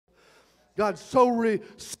God's so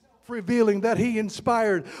revealing that He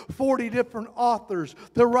inspired 40 different authors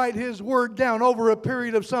to write His Word down over a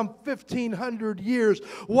period of some 1,500 years.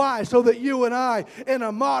 Why? So that you and I, in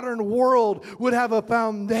a modern world, would have a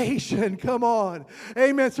foundation. Come on.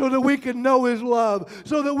 Amen. So that we can know His love.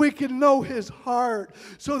 So that we can know His heart.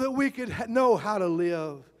 So that we can know how to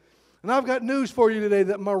live. And I've got news for you today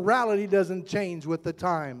that morality doesn't change with the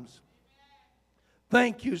times.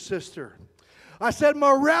 Thank you, sister. I said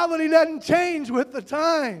morality doesn't change with the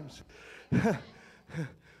times.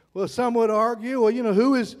 Well, some would argue, well, you know,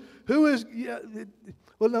 who is, yeah,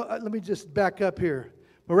 well, no, let me just back up here.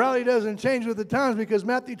 Morality doesn't change with the times because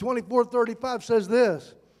Matthew 24:35 says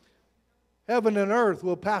this: heaven and earth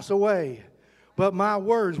will pass away, but my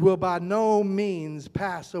words will by no means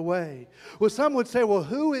pass away. Well, some would say, well,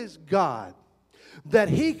 who is God that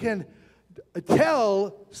He can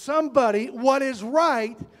tell somebody what is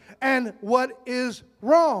right and what is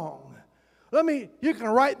wrong? You can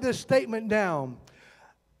write this statement down.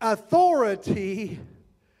 Authority,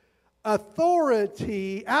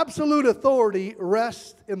 absolute authority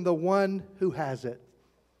rests in the one who has it.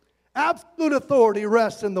 Absolute authority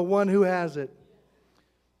rests in the one who has it.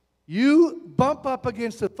 You bump up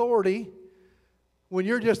against authority when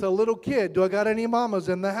you're just a little kid. Do I got any mamas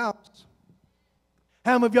in the house?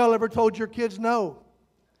 How many of y'all ever told your kids no?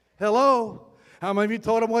 Hello? How many of you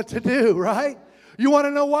told them what to do, right? You want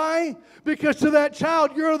to know why? Because to that child,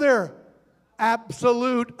 you're their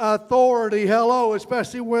absolute authority. Hello,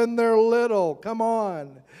 especially when they're little. Come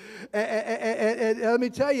on. And let me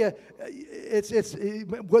tell you,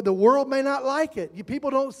 the world may not like it.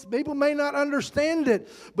 People may not understand it,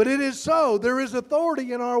 but it is so. There is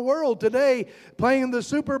authority in our world today. Playing the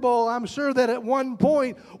Super Bowl, I'm sure that at one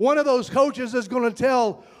point, one of those coaches is going to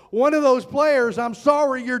tell one of those players, I'm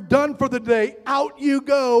sorry, you're done for the day. Out you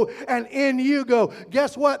go and in you go.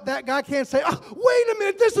 Guess what? That guy can't say, oh, wait a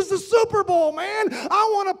minute, this is the Super Bowl, man.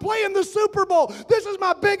 I want to play in the Super Bowl. This is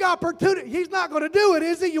my big opportunity. He's not going to do it,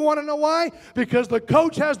 is he? You want to know why? Because the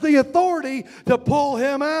coach has the authority to pull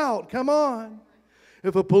him out. Come on.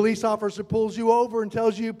 If a police officer pulls you over and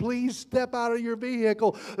tells you, please step out of your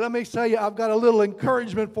vehicle, let me tell you, I've got a little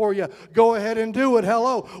encouragement for you. Go ahead and do it.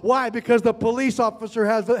 Hello. Why? Because the police officer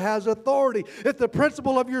has authority. If the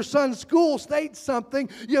principal of your son's school states something,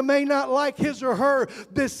 you may not like his or her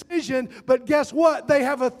decision, but guess what? They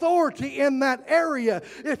have authority in that area.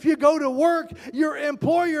 If you go to work, your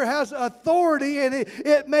employer has authority, and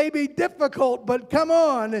it may be difficult, but come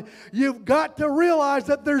on. You've got to realize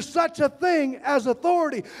that there's such a thing as authority.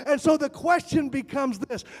 And so the question becomes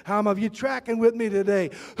this. How many of you tracking with me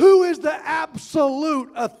today? Who is the absolute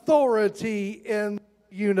authority in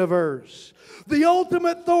the universe? The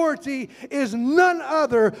ultimate authority is none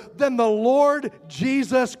other than the Lord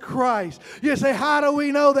Jesus Christ. You say, how do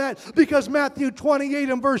we know that? Because Matthew 28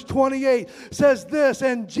 and verse 28 says this,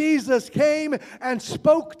 and Jesus came and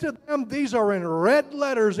spoke to them. These are in red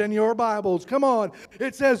letters in your Bibles. Come on.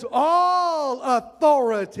 It says, all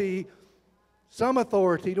authority. Some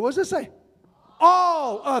authority. What does it say?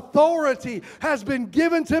 All authority has been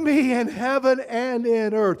given to me in heaven and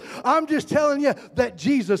in earth. I'm just telling you that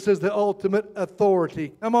Jesus is the ultimate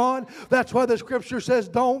authority. Come on. That's why the scripture says,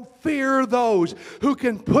 don't fear those who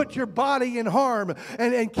can put your body in harm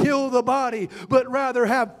and kill the body, but rather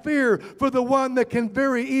have fear for the one that can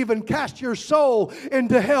very even cast your soul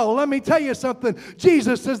into hell. Let me tell you something.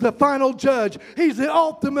 Jesus is the final judge. He's the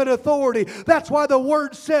ultimate authority. That's why the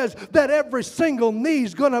word says that every single knee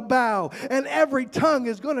is going to bow and every tongue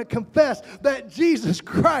is going to confess that Jesus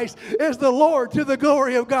Christ is the Lord, to the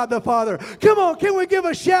glory of God the Father. Come on, can we give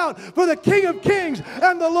a shout for the King of Kings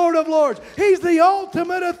and the Lord of Lords? He's the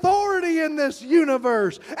ultimate authority in this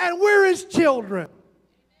universe, and we're His children.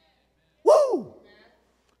 Woo!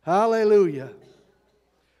 Hallelujah.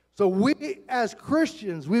 So we as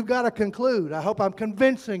Christians, we've got to conclude. I hope I'm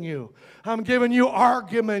convincing you. I'm giving you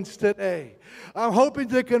arguments today. I'm hoping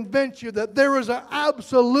to convince you that there is an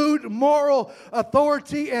absolute moral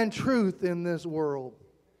authority and truth in this world.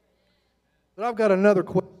 But I've got another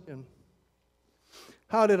question.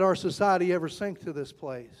 How did our society ever sink to this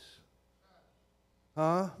place?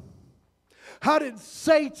 Huh? How did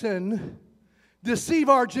Satan deceive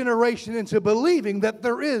our generation into believing that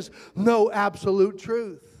there is no absolute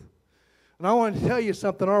truth? And I want to tell you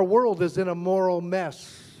something. Our world is in a moral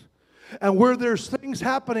mess. And where there's things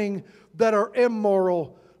happening that are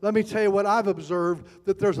immoral, let me tell you what I've observed,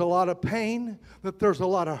 that there's a lot of pain, that there's a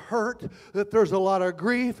lot of hurt, that there's a lot of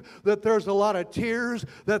grief, that there's a lot of tears,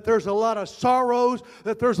 that there's a lot of sorrows,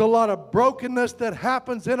 that there's a lot of brokenness that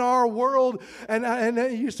happens in our world. And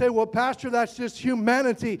you say, well, Pastor, that's just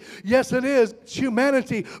humanity. Yes, it is. It's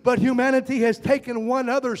humanity. But humanity has taken one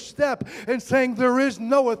other step in saying there is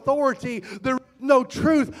no authority, there is no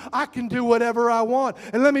truth. I can do whatever I want.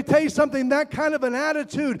 And let me tell you something, that kind of an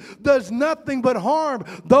attitude does nothing but harm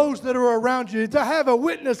those that are around you. To have a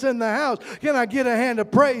witness in the house, can I get a hand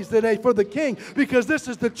of praise today for the King? Because this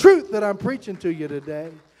is the truth that I'm preaching to you today.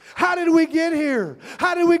 How did we get here?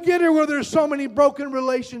 How did we get here where there's so many broken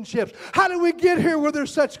relationships? How did we get here where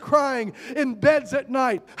there's such crying in beds at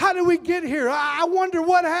night? How did we get here? I wonder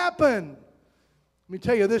what happened. Let me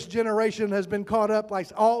tell you, this generation has been caught up like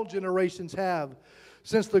all generations have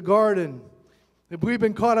since the garden. We've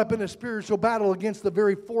been caught up in a spiritual battle against the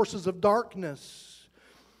very forces of darkness.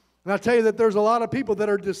 And I tell you that there's a lot of people that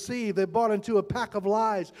are deceived. They've bought into a pack of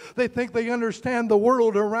lies. They think they understand the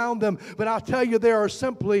world around them. But I'll tell you, they are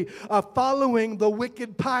simply following the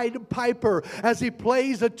wicked Pied Piper as he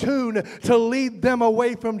plays a tune to lead them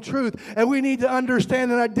away from truth. And we need to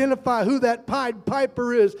understand and identify who that Pied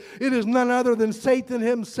Piper is. It is none other than Satan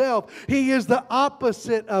himself. He is the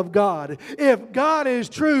opposite of God. If God is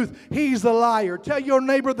truth, he's a liar. Tell your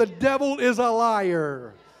neighbor, the devil is a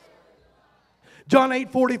liar. John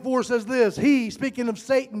 8:44 says this, he, speaking of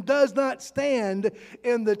Satan, does not stand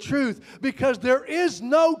in the truth because there is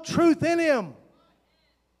no truth in him.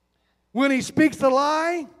 When he speaks a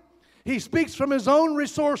lie, he speaks from his own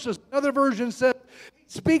resources. Another version says,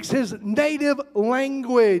 speaks his native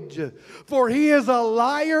language, for he is a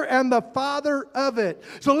liar and the father of it.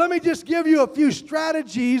 So let me just give you a few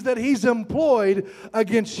strategies that he's employed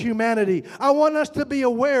against humanity. I want us to be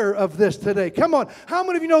aware of this today. Come on. How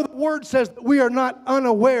many of you know the word says that we are not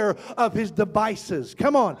unaware of his devices?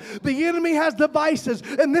 Come on. The enemy has devices,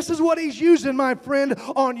 and this is what he's using, my friend,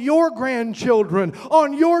 on your grandchildren,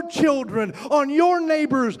 on your children, on your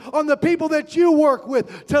neighbors, on the people that you work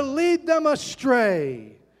with, to lead them astray.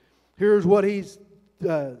 Here's what he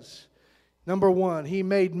does. Number one, he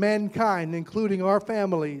made mankind, including our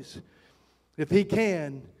families, if he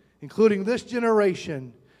can, including this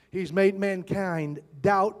generation, he's made mankind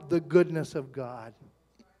doubt the goodness of God.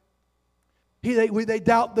 They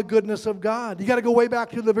doubt the goodness of God. You got to go way back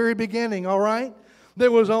to the very beginning, all right? There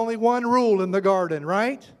was only one rule in the garden,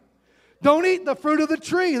 right? Don't eat the fruit of the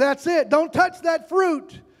tree. That's it. Don't touch that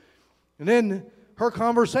fruit. And then her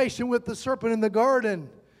conversation with the serpent in the garden,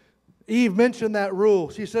 Eve mentioned that rule.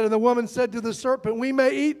 She said, and the woman said to the serpent, we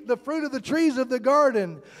may eat the fruit of the trees of the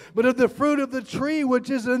garden, but of the fruit of the tree which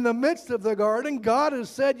is in the midst of the garden, God has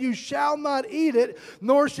said, you shall not eat it,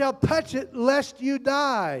 nor shall touch it, lest you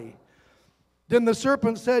die. Then the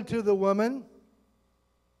serpent said to the woman,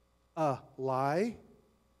 a lie?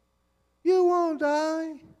 You won't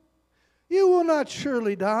die. You will not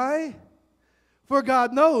surely die. For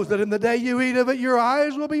God knows that in the day you eat of it, your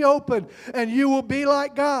eyes will be open, and you will be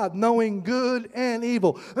like God, knowing good and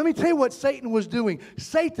evil. Let me tell you what Satan was doing.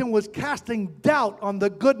 Satan was casting doubt on the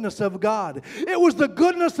goodness of God. It was the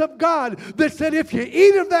goodness of God that said, if you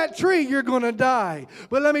eat of that tree, you're going to die.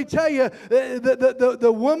 But let me tell you,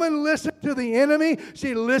 the woman listened to the enemy.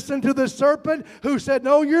 She listened to the serpent who said,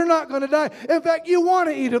 no, you're not going to die. In fact, you want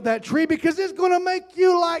to eat of that tree because it's going to make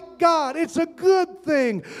you like God. It's a good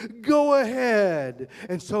thing. Go ahead.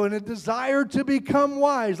 And so in a desire to become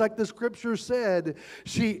wise, like the scripture said,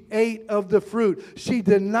 she ate of the fruit. She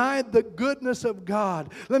denied the goodness of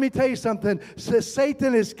God. Let me tell you something.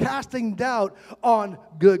 Satan is casting doubt on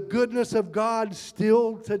the goodness of God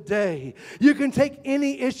still today. You can take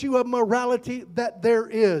any issue of morality that there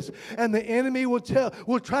is, and the enemy will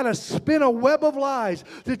try to spin a web of lies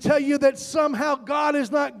to tell you that somehow God is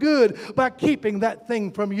not good by keeping that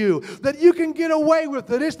thing from you, that you can get away with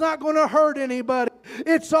it. It's not going to hurt anybody.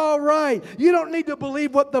 It's all right. You don't need to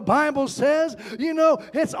believe what the Bible says. You know,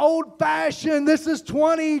 it's old-fashioned. This is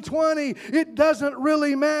 2020. It doesn't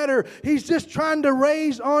really matter. He's just trying to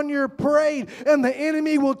raise on your parade, and the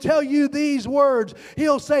enemy will tell you these words.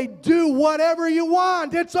 He'll say, do whatever you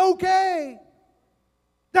want. It's okay.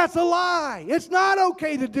 That's a lie. It's not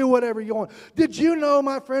okay to do whatever you want. Did you know,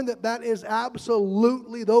 my friend, that is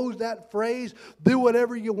absolutely that phrase, do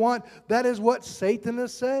whatever you want, that is what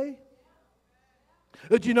Satanists say?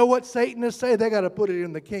 But you know what Satanists say? They got to put it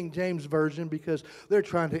in the King James Version because they're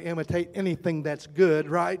trying to imitate anything that's good,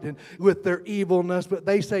 right? And with their evilness, but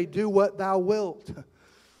they say, do what thou wilt.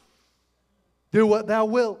 Do what thou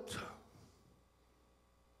wilt.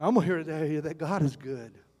 I'm here to tell you that God is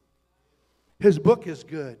good. His book is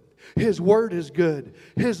good. His word is good.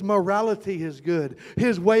 His morality is good.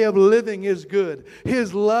 His way of living is good.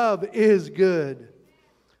 His love is good.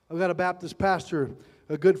 I've got a Baptist pastor,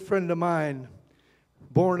 a good friend of mine,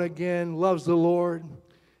 born again, loves the Lord.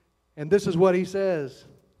 And this is what he says.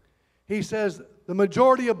 He says, the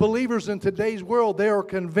majority of believers in today's world, they are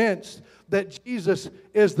convinced that Jesus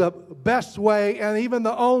is the best way and even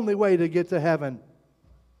the only way to get to heaven.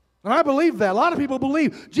 And I believe that. A lot of people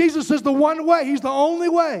believe Jesus is the one way. He's the only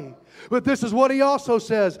way. But this is what he also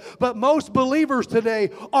says. But most believers today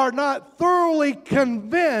are not thoroughly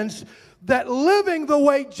convinced that living the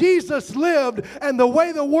way Jesus lived and the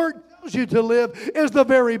way the Word tells you to live is the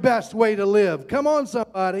very best way to live. Come on,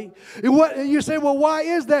 somebody. You say, well, why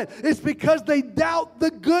is that? It's because they doubt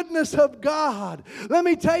the goodness of God. Let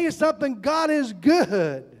me tell you something. God is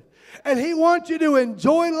good. And He wants you to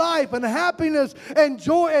enjoy life and happiness and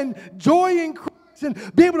joy in Christ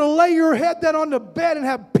and be able to lay your head down on the bed and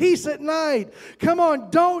have peace at night. Come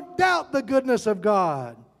on, don't doubt the goodness of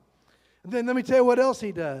God. And then let me tell you what else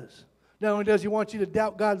He does. Not only does He want you to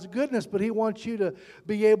doubt God's goodness, but He wants you to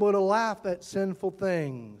be able to laugh at sinful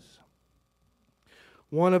things.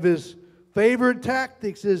 One of His favorite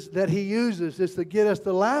tactics that He uses is to get us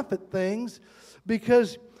to laugh at things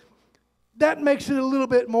because that makes it a little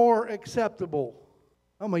bit more acceptable.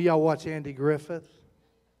 How many of y'all watch Andy Griffith?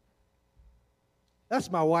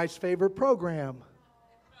 That's my wife's favorite program.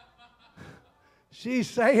 She's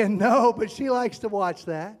saying no, but she likes to watch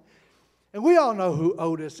that. And we all know who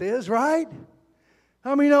Otis is, right?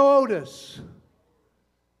 How many know Otis?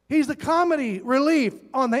 He's the comedy relief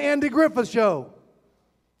on the Andy Griffith Show.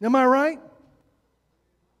 Am I right?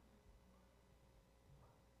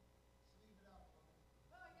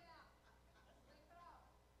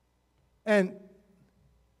 And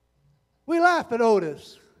we laugh at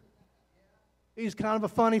Otis. He's kind of a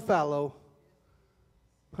funny fellow.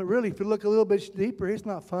 But really, if you look a little bit deeper, he's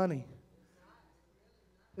not funny.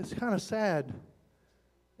 It's kind of sad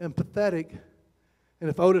and pathetic. And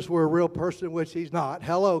if Otis were a real person, which he's not,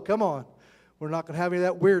 hello, come on. We're not going to have any of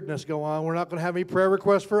that weirdness go on. We're not going to have any prayer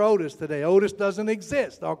requests for Otis today. Otis doesn't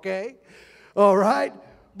exist, okay? All right?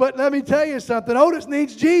 But let me tell you something. Otis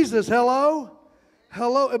needs Jesus, hello?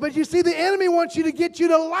 Hello. But you see, the enemy wants you to get you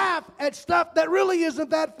to laugh at stuff that really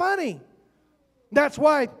isn't that funny. That's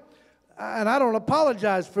why, and I don't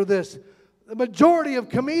apologize for this, the majority of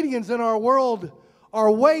comedians in our world are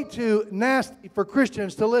way too nasty for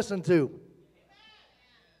Christians to listen to.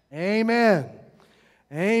 Amen.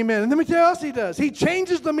 Amen. And let me tell you what else he does. He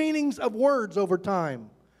changes the meanings of words over time.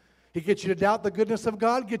 He gets you to doubt the goodness of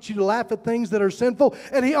God, gets you to laugh at things that are sinful,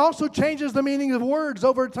 and he also changes the meaning of words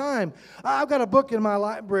over time. I've got a book in my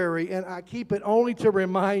library, and I keep it only to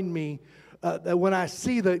remind me that when I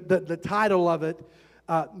see the title of it,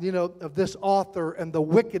 of this author and the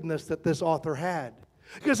wickedness that this author had.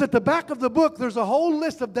 Because at the back of the book, there's a whole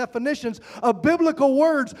list of definitions of biblical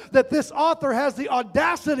words that this author has the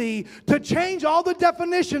audacity to change all the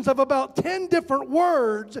definitions of about 10 different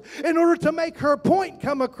words in order to make her point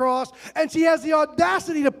come across. And she has the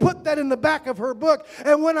audacity to put that in the back of her book.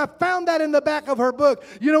 And when I found that in the back of her book,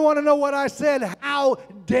 you don't want to know what I said. How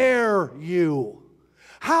dare you?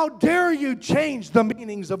 How dare you change the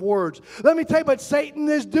meanings of words? Let me tell you, but Satan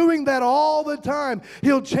is doing that all the time.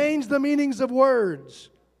 He'll change the meanings of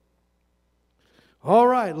words. All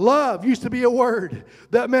right, love used to be a word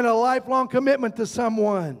that meant a lifelong commitment to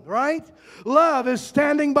someone, right? Love is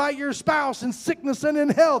standing by your spouse in sickness and in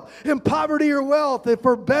health, in poverty or wealth, and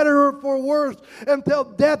for better or for worse, until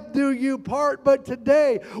death do you part. But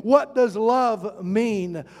today, what does love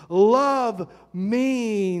mean? Love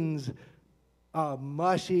means a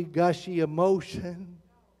mushy-gushy emotion,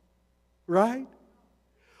 right?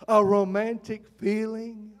 A romantic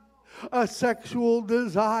feeling, a sexual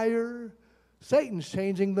desire. Satan's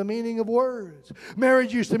changing the meaning of words.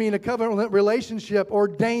 Marriage used to mean a covenant relationship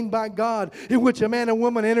ordained by God in which a man and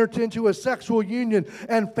woman entered into a sexual union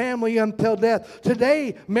and family until death.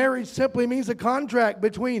 Today, marriage simply means a contract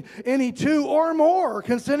between any two or more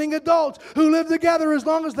consenting adults who live together as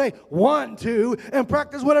long as they want to and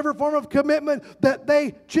practice whatever form of commitment that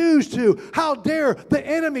they choose to. How dare the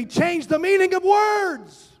enemy change the meaning of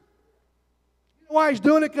words? You know why he's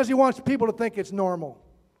doing it? Because he wants people to think it's normal.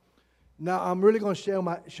 Now, I'm really going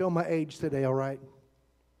to show my age today, all right?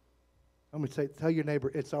 I'm going to tell your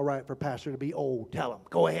neighbor it's all right for pastor to be old. Tell him.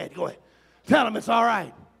 Go ahead. Tell him it's all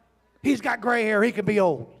right. He's got gray hair. He can be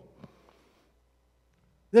old.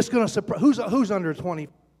 This is going to surprise. Who's under 20?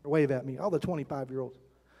 Wave at me. All the 25-year-olds.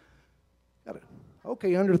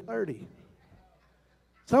 Okay, under 30.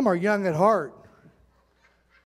 Some are young at heart.